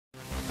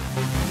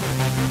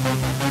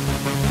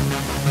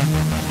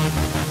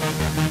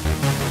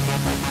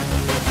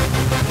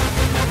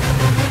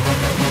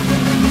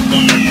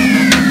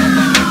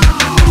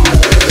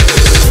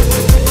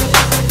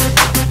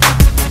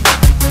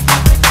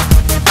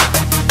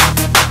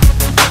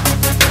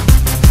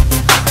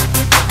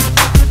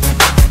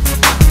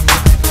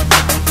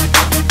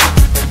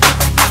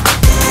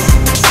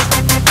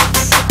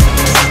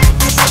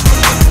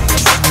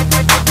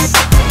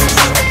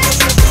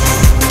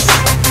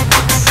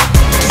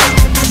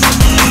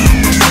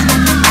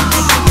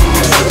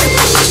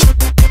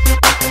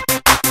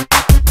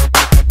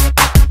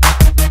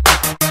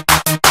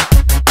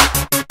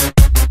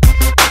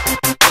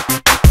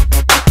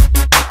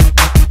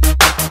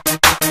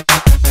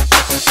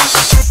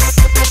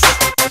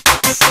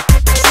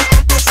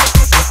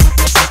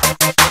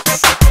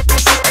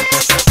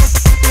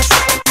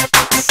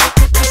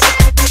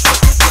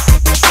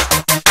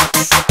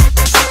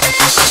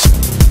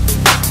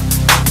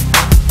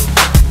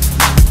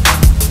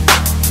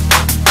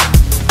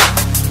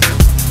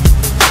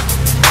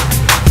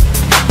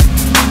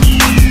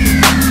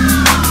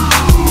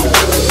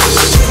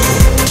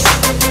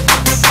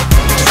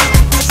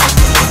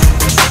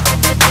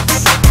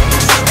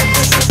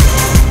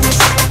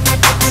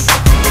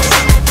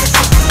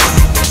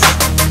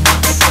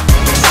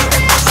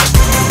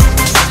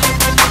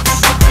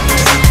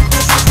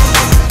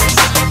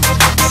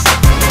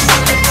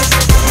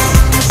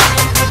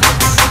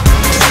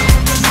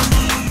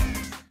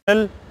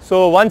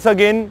So once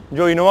again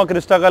जो Innova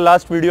Crysta का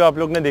last video आप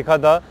लोग ने देखा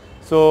था,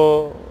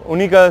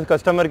 उन्हीं का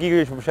कस्टमर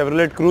की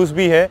शेवरोलेट क्रूज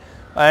भी है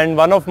and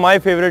one of my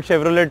favourite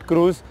Chevrolet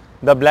cruise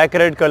the black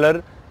red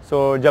colour.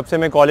 जब से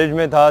मैं कॉलेज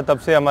में था तब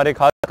से हमारे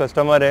खास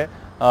कस्टमर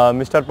है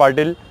मिस्टर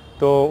पाटिल,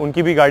 तो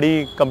उनकी भी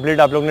गाड़ी कंप्लीट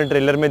आप लोग ने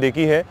ट्रेलर में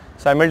देखी है।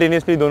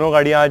 साइमल्टेनियसली दोनों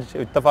गाड़ियाँ आज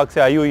इत्तेफाक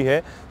से आई हुई है।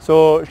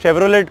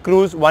 Chevrolet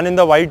cruise, one in the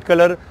white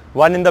colour,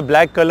 one in the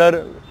black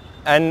colour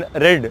and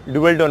red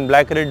dual tone,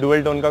 black red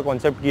dual tone का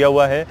कॉन्सेप्ट किया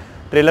हुआ है।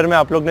 ट्रेलर में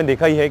आप लोग ने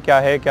देखा ही है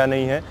क्या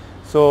नहीं है।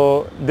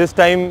 दिस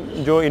टाइम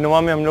जो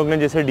इनोवा में हम लोग ने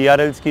जैसे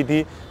DRLs की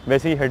थी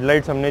वैसे ही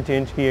हेडलाइट्स हमने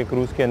चेंज की है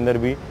क्रूज़ के अंदर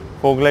भी,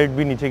 फॉग लाइट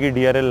भी नीचे की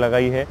DRL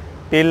लगाई है,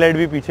 टेल लाइट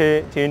भी पीछे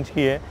चेंज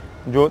की है,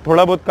 जो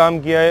थोड़ा बहुत काम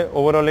किया है।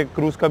 ओवरऑल एक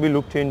क्रूज़ का भी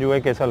लुक चेंज हुआ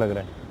है। कैसा लग रहा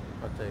है?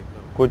 अच्छा,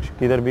 कुछ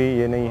किधर भी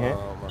ये नहीं है,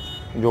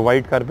 जो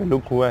वाइट कार पे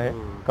लुक हुआ है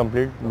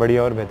कंप्लीट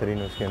बढ़िया और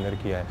बेहतरीन उसके अंदर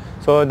किया है।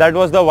 So that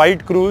was the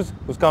white cruise,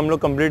 उसका हम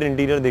लोग कंप्लीट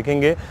इंटीरियर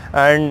देखेंगे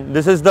and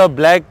this is the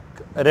black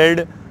red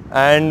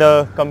and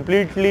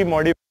completely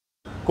modified,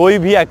 कोई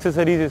भी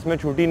एक्सेसरीज इसमें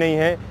छूटी नहीं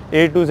है,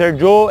 A to Z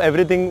जो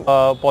एवरीथिंग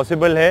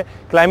पॉसिबल है।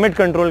 क्लाइमेट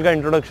कंट्रोल का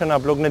इंट्रोडक्शन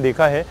आप लोग ने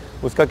देखा है,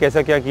 उसका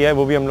कैसा क्या किया है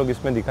वो भी हम लोग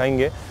इसमें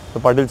दिखाएंगे। तो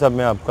पाटिल साहब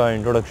मैं आपका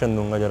इंट्रोडक्शन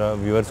दूंगा ज़रा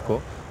व्यूअर्स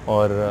को,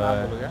 और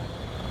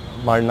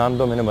नाम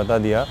तो मैंने बता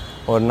दिया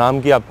और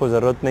नाम की आपको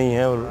ज़रूरत नहीं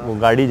है, और वो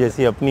गाड़ी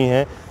जैसी अपनी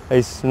है,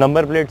 इस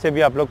नंबर प्लेट से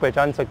भी आप लोग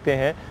पहचान सकते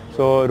हैं।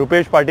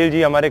 रुपेश पाटिल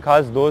जी हमारे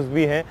खास दोस्त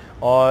भी हैं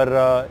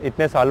और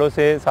इतने सालों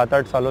से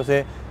 7-8 सालों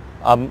से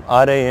अब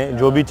आ रहे हैं।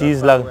 जो भी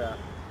चीज़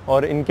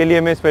और इनके लिए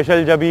मैं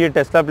स्पेशल, जब ये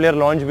टेस्ला प्लेयर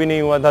लॉन्च भी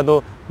नहीं हुआ था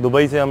तो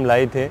दुबई से हम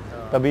लाए थे,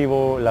 तभी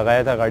वो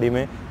लगाया था गाड़ी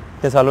में।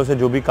 इतने सालों से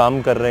जो भी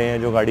काम कर रहे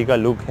हैं, जो गाड़ी का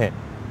लुक है,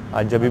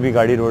 आज जब भी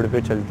गाड़ी रोड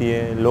पे चलती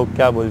है लोग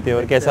क्या बोलते हैं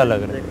और कैसा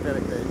लग रहा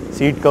है,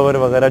 सीट कवर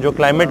वगैरह जो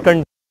क्लाइमेट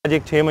कंट्रोल आज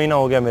 1-6 महीना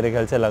हो गया मेरे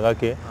ख्याल से लगा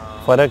के,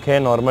 फ़र्क है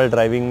नॉर्मल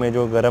ड्राइविंग में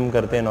जो गर्म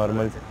करते हैं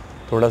नॉर्मल से,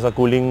 थोड़ा सा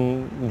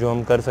कूलिंग जो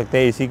हम कर सकते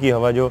हैं, AC की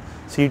हवा जो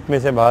सीट में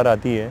से बाहर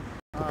आती है।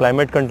 तो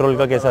क्लाइमेट कंट्रोल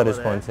का कैसा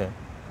रिस्पॉन्स है?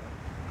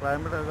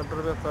 क्लाइमेट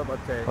कंट्रोल में सब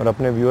अच्छा है। और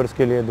अपने व्यूअर्स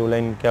के लिए 2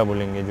 लाइन क्या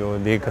बोलेंगे जो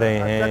देख रहे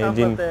हैं,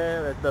 जिन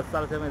 10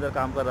 साल से मैं इधर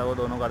काम कर रहा हूँ,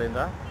 दोनों गाड़ियों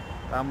का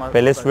काम।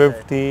 पहले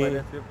स्विफ्ट थी,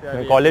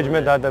 मैं कॉलेज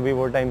में था तभी,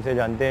 वो टाइम से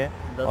जानते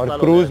हैं। और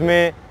क्रूज़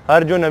में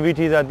हर जो नवी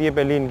चीज़ आती है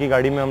पहले इनकी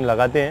गाड़ी में हम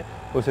लगाते हैं,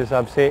 उस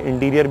हिसाब से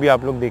इंटीरियर भी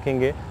आप लोग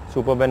देखेंगे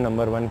सुपर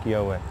नंबर 1 किया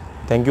हुआ है।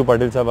 थैंक यू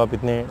पाटिल साहब, आप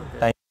इतने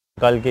टाइम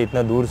निकाल के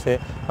इतना दूर से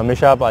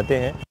हमेशा आप आते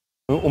हैं,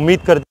 उम्मीद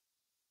करते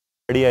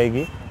हैं गाड़ी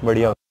आएगी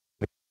बढ़िया।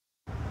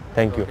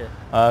 Thank you.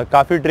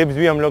 काफ़ी ट्रिप्स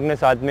भी हम लोग ने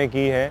साथ में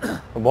की है,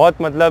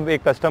 बहुत मतलब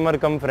एक कस्टमर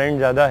कम फ्रेंड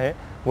ज़्यादा है,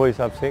 वो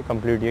हिसाब से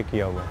कंप्लीट ये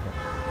किया हुआ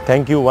है।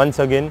 Thank you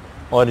once again.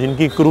 और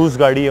जिनकी क्रूज़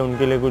गाड़ी है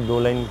उनके लिए कुछ 2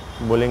 लाइन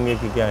बोलेंगे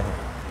कि क्या है?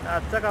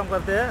 अच्छा काम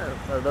करते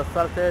हैं, 10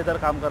 साल से इधर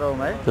काम कर रहा हूँ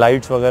मैं।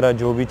 लाइट्स वगैरह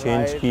जो भी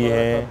चेंज की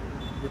है,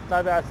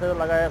 जितना भी आज से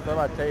लगा है सब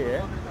अच्छा ही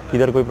है,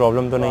 किधर कोई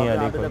प्रॉब्लम तो नहीं आ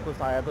रही?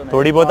 कुछ आया तो नहीं,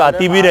 थोड़ी बहुत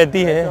आती भी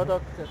रहती है तो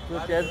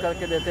चेंज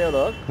करके देते हैं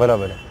लोग,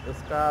 बराबर है।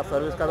 इसका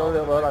सर्विस का तो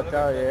बहुत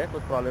अच्छा है,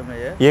 कुछ प्रॉब्लम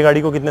नहीं है। ये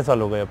गाड़ी को कितने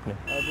साल हो गए अपने?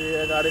 अभी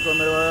ये गाड़ी को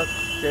मेरे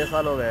 6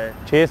 साल हो गए।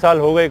 6 साल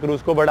हो गए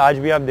क्रूज़ को, बट आज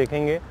भी आप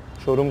देखेंगे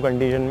शोरूम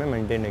कंडीशन में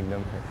मेंटेन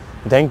एकदम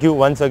है। Thank you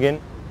once again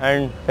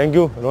and thank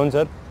you Rohan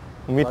sir.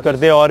 उम्मीद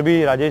करते हैं और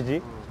भी राजेश जी,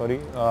 सॉरी,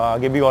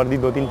 आगे भी और भी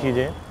 2-3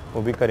 चीज़ें हैं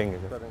वो भी करेंगे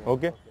sir.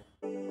 Okay.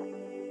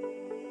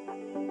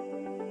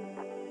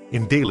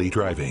 In daily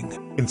driving,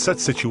 in such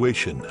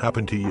situation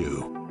happen to you.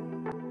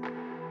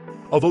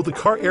 Although the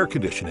car air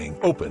conditioning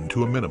open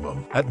to a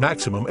minimum at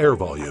maximum air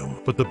volume,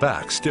 but the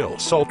back still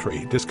sultry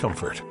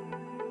discomfort.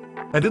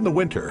 And in the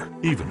winter,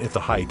 even if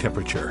the high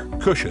temperature,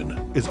 cushion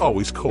is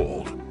always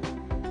cold.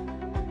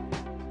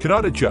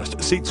 Cannot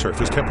adjust seat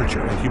surface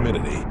temperature and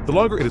humidity. The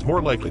longer it is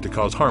more likely to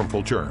cause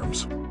harmful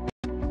germs.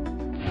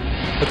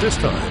 At this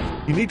time,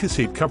 you need to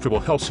seat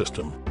comfortable health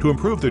system to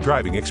improve the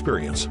driving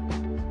experience.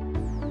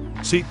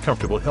 Seat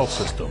comfortable health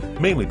system,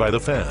 mainly by the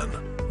fan,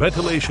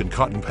 ventilation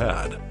cotton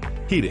pad,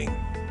 heating,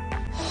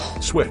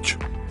 switch,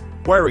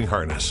 wiring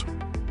harness,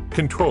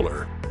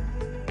 controller,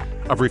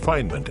 of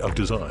refinement of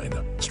design,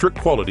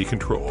 strict quality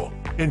control,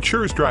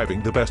 ensures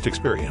driving the best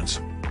experience.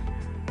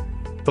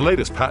 The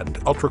latest patent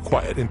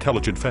ultra-quiet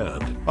intelligent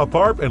fan, a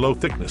barb and low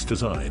thickness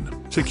design,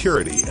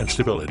 security and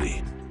stability.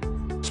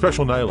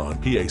 Special nylon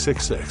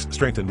PA66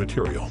 strengthened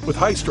material with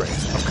high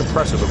strength of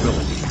compressive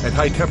ability and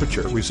high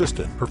temperature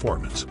resistant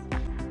performance.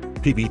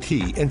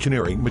 PBT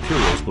engineering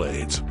materials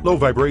blades, low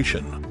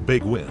vibration,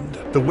 big wind.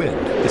 The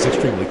wind is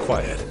extremely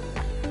quiet.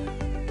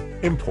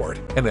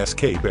 Import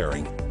NSK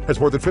bearing has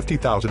more than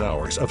 50,000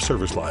 hours of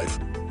service life.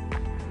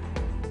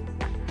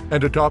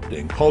 And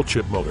adopting Hull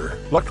chip motor,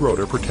 luct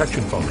rotor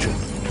protection function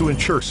to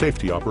ensure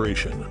safety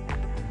operation.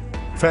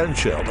 Fan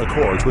shell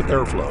accords with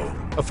airflow,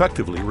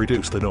 effectively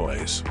reduce the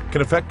noise.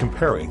 Can affect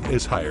comparing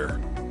is higher.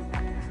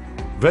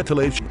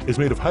 Ventilation is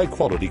made of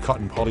high-quality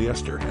cotton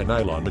polyester and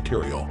nylon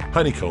material.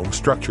 Honeycomb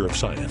structure of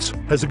science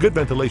has a good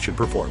ventilation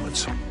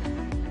performance.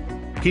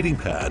 Heating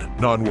pad,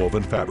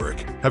 non-woven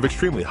fabric, have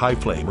extremely high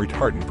flame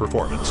retardant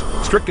performance.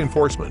 Strict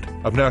enforcement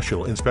of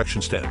National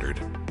Inspection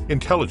Standard.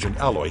 intelligent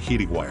alloy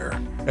heating wire,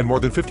 and more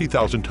than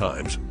 50,000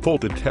 times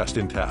folded test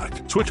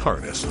intact. Switch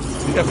harness,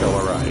 the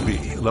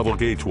FLRI-B level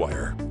gauge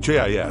wire,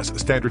 JIS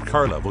standard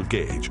car level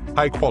gauge,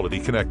 high quality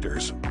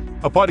connectors.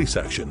 A body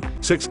section,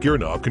 6 gear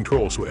knob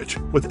control switch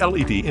with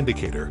LED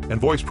indicator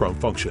and voice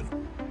prompt function.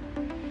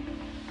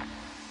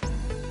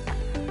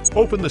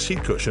 Open the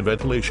seat cushion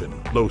ventilation,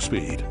 low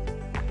speed.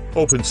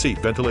 Open seat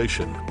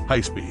ventilation,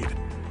 high speed.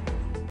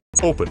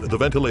 Open the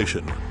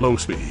ventilation, low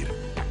speed.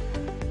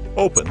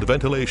 Open the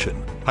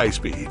ventilation, high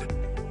speed.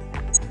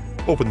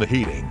 Open the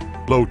heating,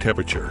 low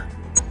temperature.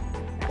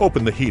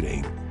 Open the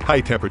heating,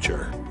 high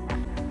temperature.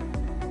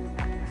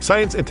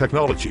 Science and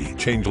technology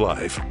change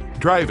life.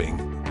 Driving,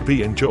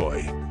 be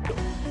enjoy.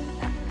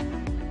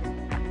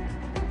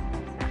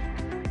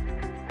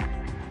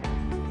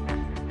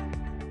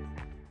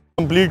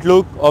 Complete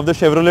look of the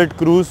Chevrolet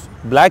Cruze,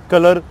 black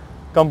color,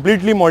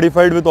 completely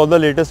modified with all the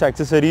latest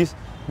accessories.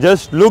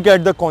 Just look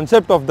at the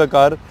concept of the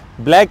car.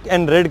 Black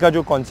and red का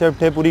जो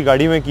concept है पूरी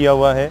गाड़ी में किया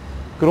हुआ है.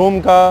 Chrome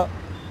का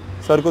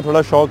सर को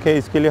थोड़ा शौक है,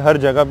 इसके लिए हर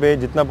जगह पे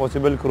जितना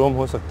पॉसिबल क्रोम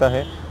हो सकता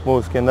है वो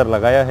उसके अंदर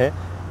लगाया है.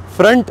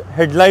 फ्रंट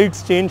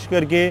हेडलाइट्स चेंज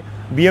करके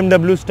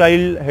BMW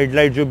स्टाइल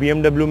हेडलाइट, जो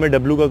BMW में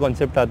W का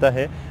कॉन्सेप्ट आता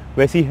है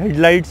वैसी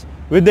headlights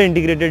with the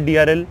integrated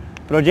DRL,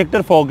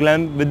 projector fog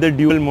lamp with the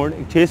dual mode.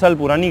 6 साल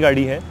पुरानी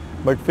गाड़ी है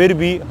बट फिर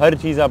भी हर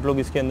चीज़ आप लोग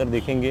इसके अंदर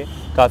देखेंगे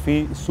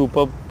काफ़ी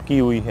सुपर्ब की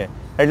हुई है.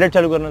 हेडलाइट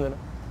चालू करना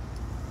जरा.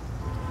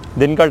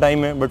 दिन का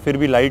टाइम है बट फिर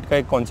भी लाइट का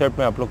एक कॉन्सेप्ट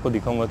मैं आप लोग को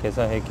दिखाऊंगा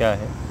कैसा है क्या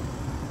है.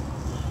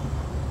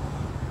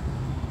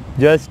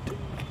 Just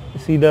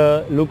see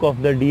the look of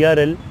the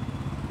DRL.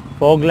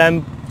 Fog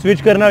lamp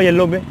switch करना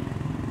येलो पे.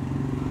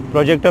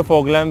 Projector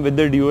fog lamp with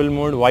the dual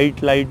mode,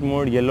 white light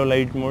mode, yellow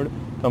light mode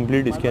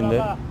complete इसके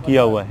अंदर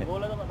किया हुआ है.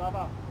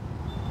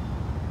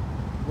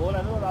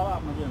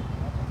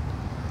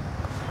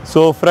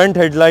 So front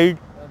headlight,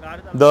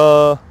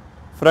 the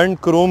front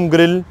Chrome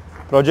grill,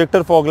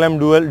 projector fog lamp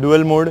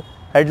dual mode,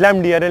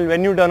 headlamp DRL.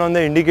 When you turn on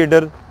the indicator,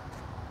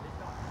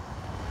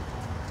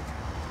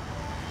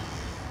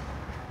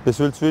 this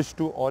will switch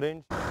to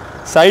orange.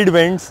 Side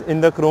vents in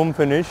the chrome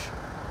finish,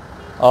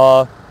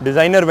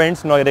 designer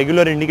vents,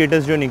 regular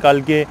indicators जो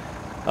निकाल के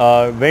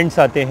vents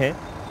आते हैं.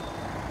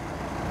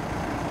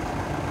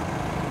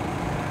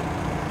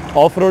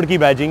 Off-road की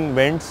badging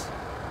vents,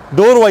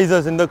 door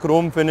visors in the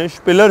chrome finish,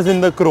 pillars in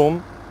the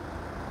chrome,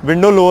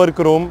 window lower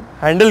chrome,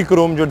 handle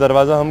chrome जो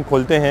दरवाज़ा हम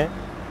खोलते हैं.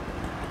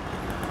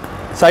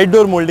 Side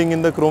door molding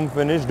in the chrome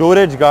finish, door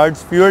edge guards,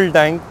 fuel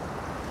tank.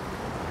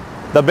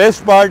 The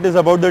best part is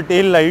about the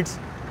tail lights.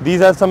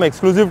 These are some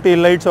exclusive tail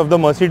lights of the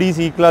Mercedes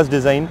E-Class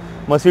design.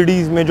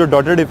 Mercedes में जो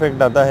dotted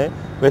effect आता है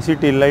वैसी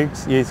tail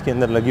lights ये इसके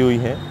अंदर लगी हुई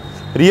है.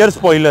 Rear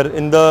spoiler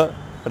in the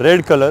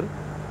red color,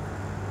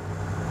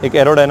 एक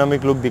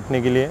aerodynamic look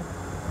दिखने के लिए.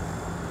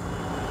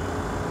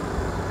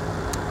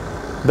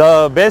 The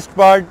best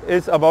part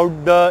is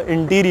about the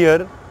interior.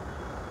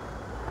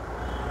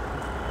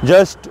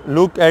 Just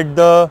look at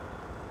the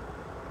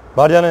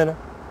बाहर जाना है ना.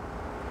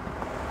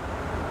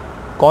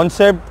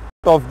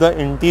 Concept of the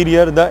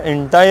interior, the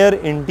entire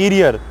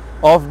interior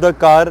of the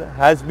car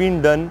has been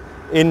done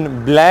in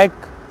black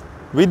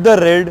with the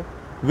red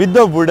with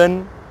the wooden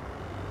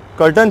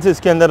curtains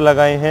इसके अंदर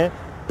लगाए हैं.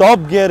 Top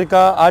gear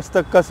का आज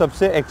तक का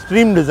सबसे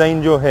एक्सट्रीम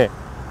डिज़ाइन जो है,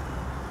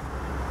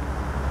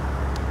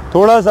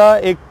 थोड़ा सा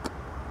एक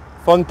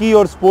फंकी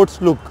और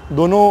स्पोर्ट्स लुक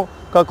दोनों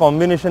का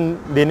कॉम्बिनेशन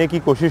देने की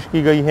कोशिश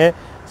की गई है.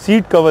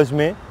 सीट कवर्स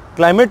में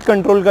क्लाइमेट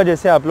कंट्रोल का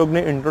जैसे आप लोग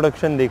ने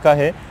इंट्रोडक्शन देखा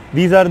है,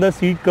 these are the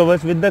seat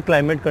covers with the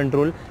climate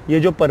control. ये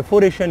जो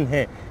परफोरेशन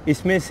है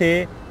इसमें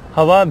से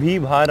हवा भी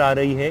बाहर आ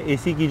रही है.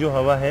 एसी की जो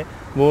हवा है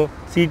वो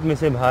सीट में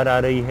से बाहर आ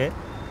रही है.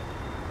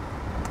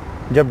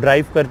 जब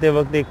ड्राइव करते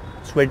वक्त एक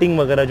स्वेटिंग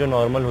वगैरह जो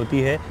नॉर्मल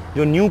होती है,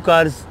 जो न्यू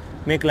कार्स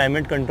में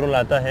क्लाइमेट कंट्रोल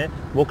आता है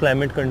वो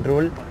क्लाइमेट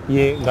कंट्रोल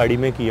ये गाड़ी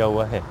में किया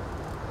हुआ है.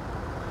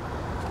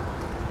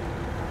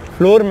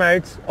 Floor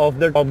mats of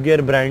the top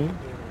gear brand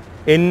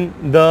in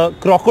the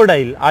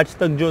crocodile. आज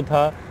तक जो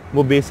था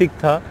वो बेसिक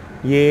था,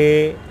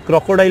 ये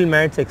क्रोकोडाइल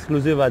मैट्स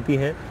एक्सक्लूसिव आती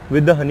हैं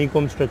with the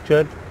honeycomb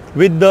structure,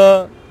 with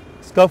the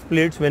scuff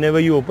plates. Whenever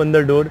you open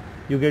the door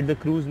you get the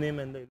cruise name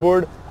and the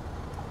board.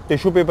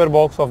 Tissue paper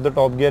box of the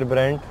top gear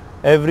brand.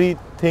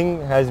 Everything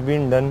has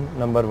been done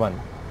number 1.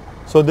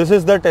 So this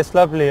is the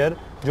Tesla player.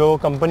 जो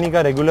company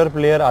का regular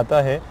player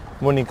आता है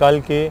वो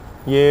निकाल के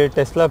ये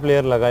Tesla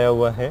player लगाया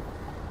हुआ है.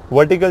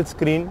 वर्टिकल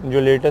स्क्रीन जो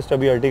लेटेस्ट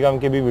अभी अर्टिगा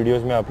के भी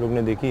वीडियोस में आप लोग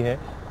ने देखी है,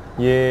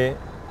 ये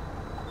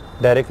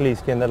डायरेक्टली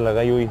इसके अंदर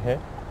लगाई हुई है.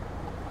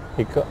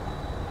 एक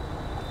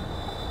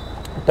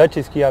टच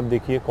इसकी आप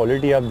देखिए,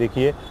 क्वालिटी आप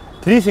देखिए.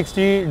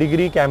 360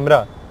 डिग्री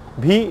कैमरा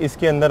भी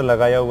इसके अंदर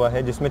लगाया हुआ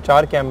है जिसमें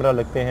 4 कैमरा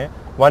लगते हैं.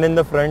 1 in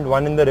the front,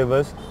 1 in the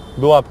reverse,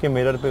 2 आपके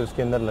मिरर पे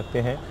उसके अंदर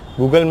लगते हैं.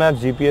 Google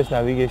maps, GPS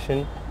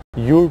navigation,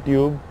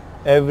 YouTube,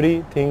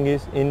 everything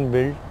is in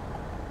built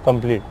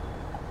complete.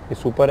 ये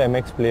सुपर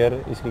MX प्लेयर,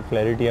 इसकी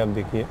क्लैरिटी आप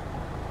देखिए.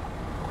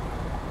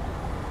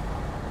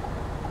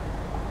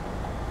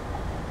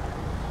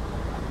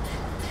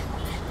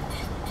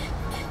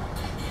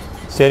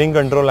 स्टीयरिंग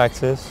कंट्रोल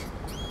एक्सेस,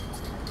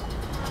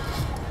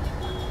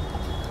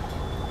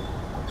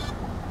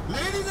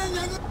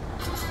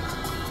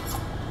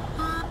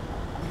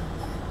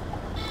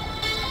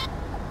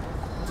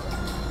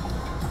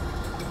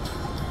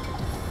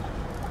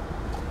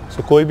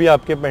 So कोई भी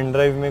आपके पेन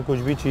ड्राइव में कुछ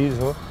भी चीज़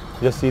हो,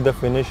 just see the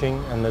finishing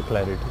and the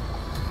clarity.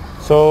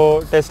 So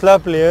Tesla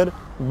player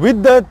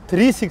with the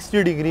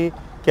 360 degree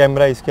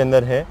camera इसके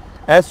अंदर है.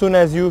 As soon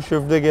as you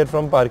shift the gear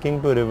from parking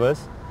to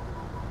reverse,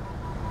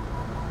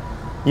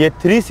 ये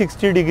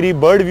 360 डिग्री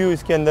बर्ड व्यू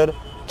इसके अंदर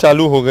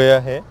चालू हो गया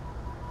है.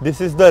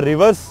 This is the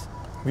reverse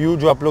view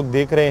जो आप लोग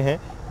देख रहे हैं.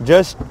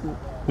 Just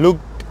look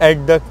at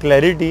the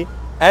clarity.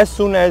 As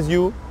soon as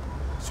you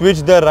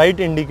switch the right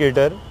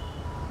indicator,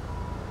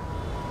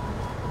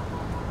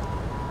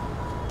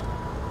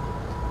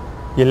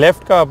 ये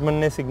लेफ्ट का अपन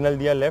ने सिग्नल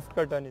दिया, लेफ्ट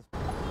का turn.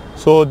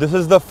 So this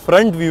is the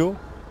front view.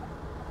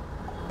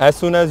 As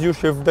soon as you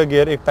shift the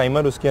gear, एक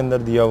टाइमर उसके अंदर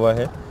दिया हुआ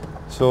है.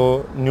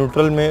 सो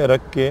न्यूट्रल में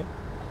रख के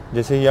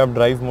जैसे ही आप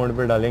ड्राइव मोड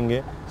पे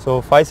डालेंगे, सो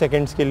 5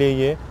 सेकेंड्स के लिए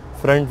ये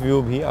फ्रंट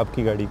व्यू भी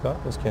आपकी गाड़ी का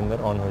उसके अंदर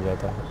ऑन हो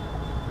जाता है.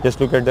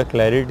 Just look at the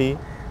clarity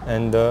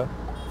and the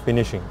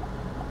finishing.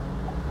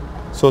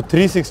 So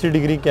 360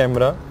 degree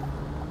camera,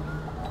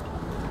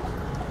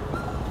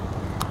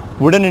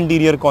 wooden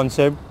interior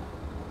concept,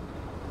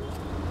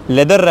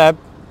 leather wrap,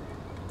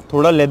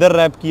 थोड़ा लेदर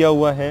रैप किया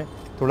हुआ है,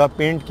 थोड़ा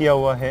पेंट किया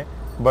हुआ है,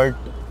 but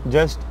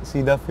just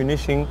see the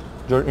finishing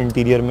जो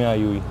इंटीरियर में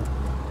आई हुई है.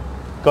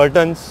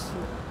 कर्टन्स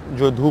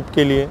जो धूप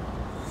के लिए,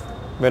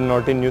 व्हेन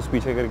नॉट इन यूज़,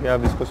 पीछे करके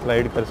आप इसको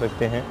स्लाइड कर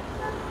सकते हैं.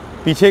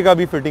 पीछे का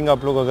भी फिटिंग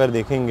आप लोग अगर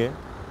देखेंगे,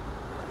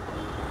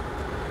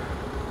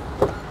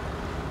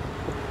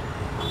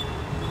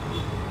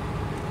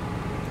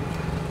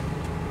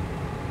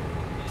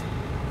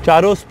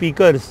 चारों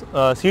स्पीकर्स,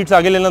 सीट्स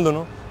आगे लेना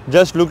दोनों.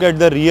 Just look at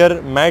the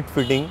rear mat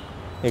fitting.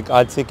 एक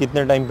आज से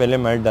कितने टाइम पहले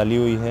मैट डाली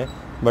हुई है,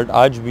 बट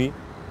आज भी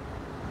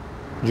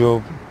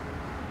जो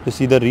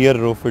see the rear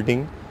row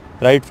fitting,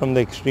 right from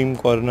the extreme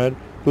corner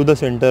to the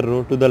center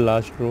row to the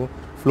last row.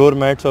 Floor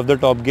mats of the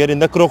top gear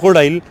in the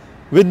crocodile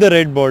with the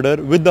red border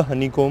with the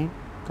honeycomb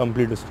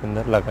complete उसके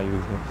अंदर लगाई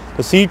हुई है.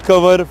 तो seat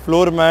cover,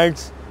 floor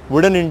mats,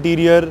 wooden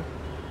interior,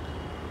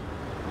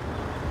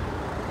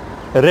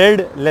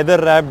 red leather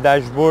wrap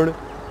dashboard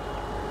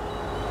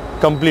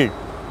complete.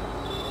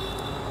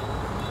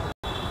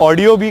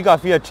 Audio भी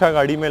काफ़ी अच्छा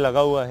गाड़ी में लगा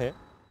हुआ है.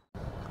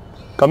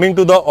 Coming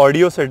to the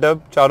audio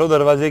setup, चारों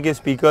दरवाजे के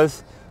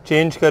स्पीकर्स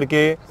चेंज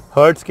करके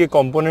हर्ट्स के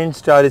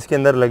कंपोनेंट्स 4 इसके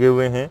अंदर लगे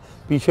हुए हैं.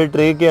 पीछे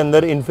ट्रे के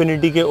अंदर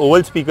इन्फिनिटी के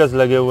ओवल स्पीकर्स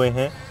लगे हुए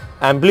हैं.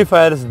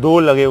 एम्पलीफायर्स 2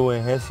 लगे हुए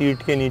हैं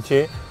सीट के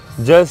नीचे.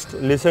 Just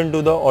listen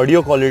to the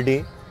audio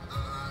quality.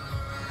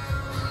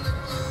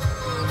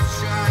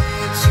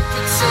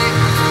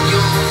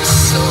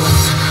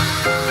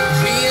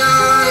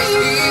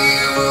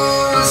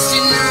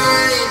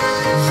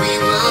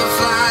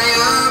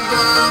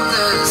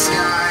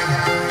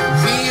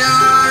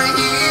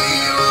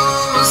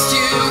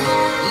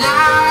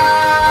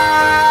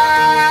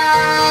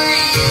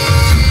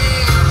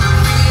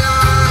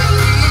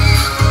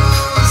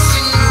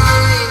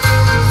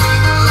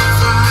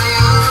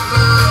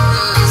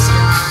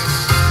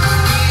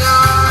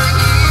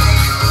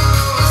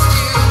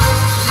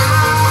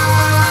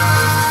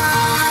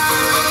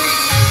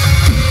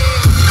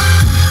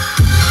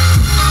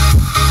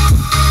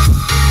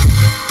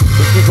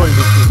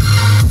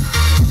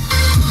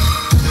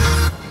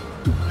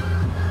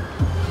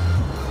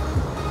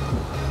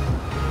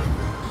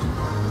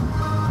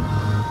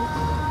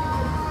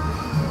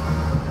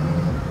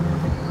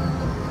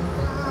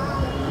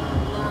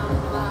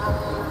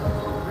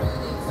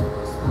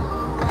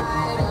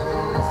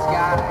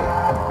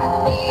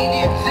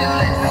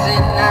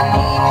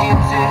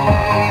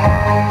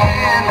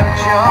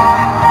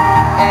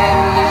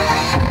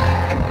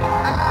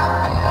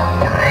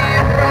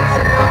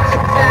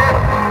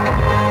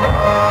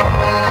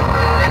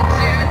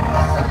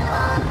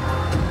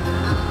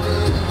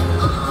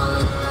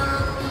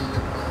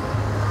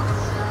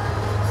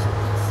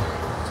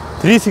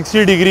 Three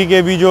 360 degree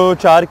के भी जो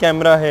 4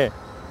 कैमरा है,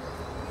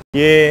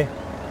 ये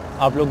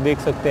आप लोग देख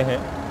सकते हैं.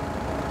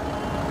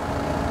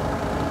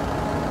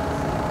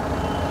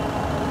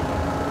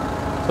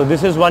 So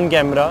this is 1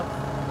 camera.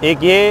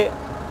 एक ये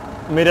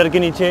मिरर के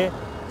नीचे,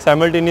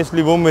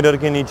 साइमल्टेनियसली वो मिरर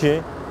के नीचे.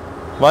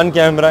 1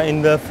 camera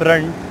in the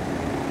front.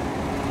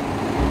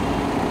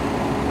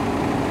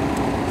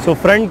 So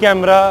front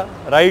camera,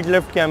 right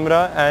left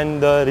camera and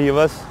the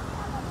reverse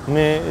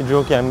में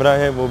जो कैमरा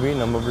है वो भी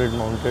number plate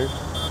mounted.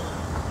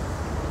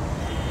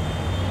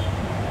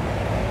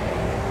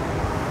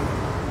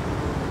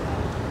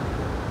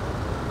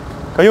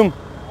 Qayyum.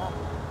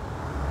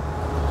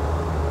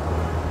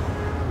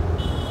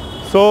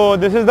 So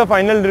this is the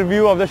final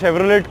review of the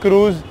Chevrolet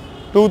Cruze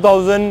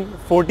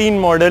 2014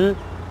 model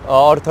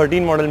और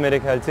 13 मॉडल मेरे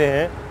ख्याल से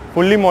है.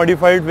 Fully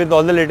modified with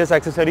all the latest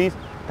accessories.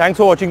 Thanks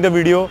for watching the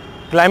video.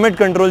 Climate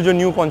control जो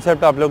न्यू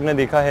कॉन्सेप्ट आप लोग ने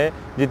देखा है,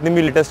 जितनी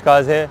भी लेटेस्ट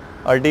कार्स है,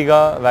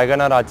 अर्टिगा,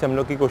 वैगन आर, आज से हम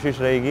लोग की कोशिश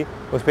रहेगी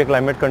उस पर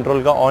क्लाइमेट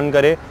कंट्रोल का ऑन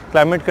करे.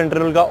 क्लाइमेट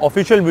कंट्रोल का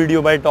official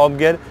video bye top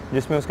gear,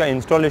 जिसमें उसका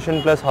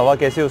इंस्टॉलेशन प्लस हवा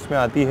कैसे उसमें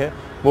आती है,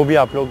 वो भी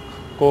आप लोग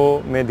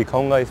को मैं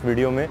दिखाऊंगा इस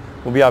वीडियो में.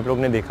 वो भी आप लोग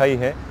ने देखा ही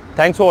है.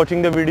 Thanks for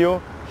watching the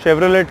video.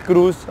 Chevrolet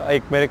cruise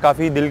एक मेरे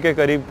काफ़ी दिल के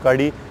करीब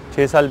गाड़ी.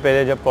 6 साल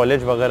पहले जब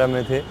कॉलेज वगैरह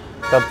में थे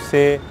तब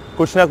से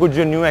कुछ ना कुछ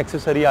जो न्यू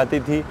एक्सेसरी आती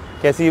थी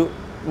कैसी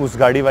उस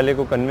गाड़ी वाले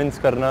को कन्विंस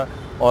करना,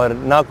 और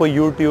ना कोई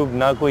यूट्यूब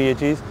ना कोई ये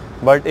चीज़,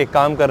 बट एक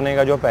काम करने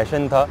का जो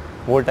पैशन था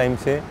वो टाइम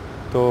से।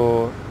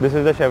 तो this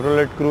is the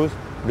Chevrolet cruise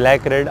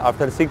black red.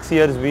 After 6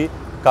 years भी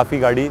काफ़ी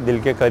गाड़ी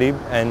दिल के करीब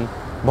एंड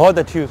बहुत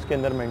अच्छी उसके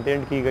अंदर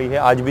मेंटेन की गई है,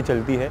 आज भी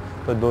चलती है।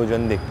 तो 2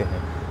 जन देखते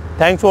हैं।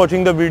 Thanks for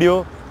watching the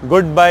video,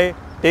 good bye,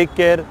 take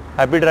care,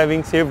 happy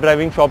driving, safe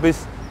driving. Shop is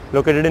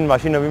located in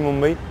Vashi Navi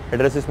Mumbai,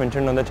 address is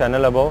mentioned on the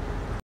channel above.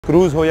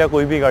 Cruise हो या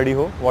कोई भी गाड़ी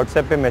हो,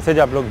 व्हाट्सएप पे मैसेज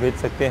आप लोग भेज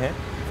सकते हैं।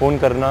 फ़ोन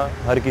करना,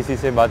 हर किसी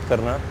से बात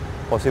करना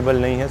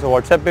पॉसिबल नहीं है, सो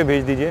व्हाट्सएप पे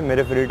भेज दीजिए।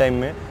 मेरे फ्री टाइम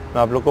में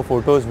मैं आप लोग को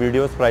फ़ोटोज़,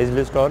 वीडियोज़, प्राइस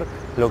लिस्ट और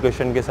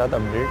लोकेशन के साथ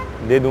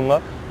अपडेट दे दूँगा।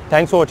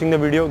 Thanks for watching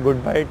the video,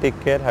 good bye, take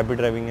care, happy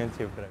driving and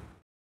safe driving.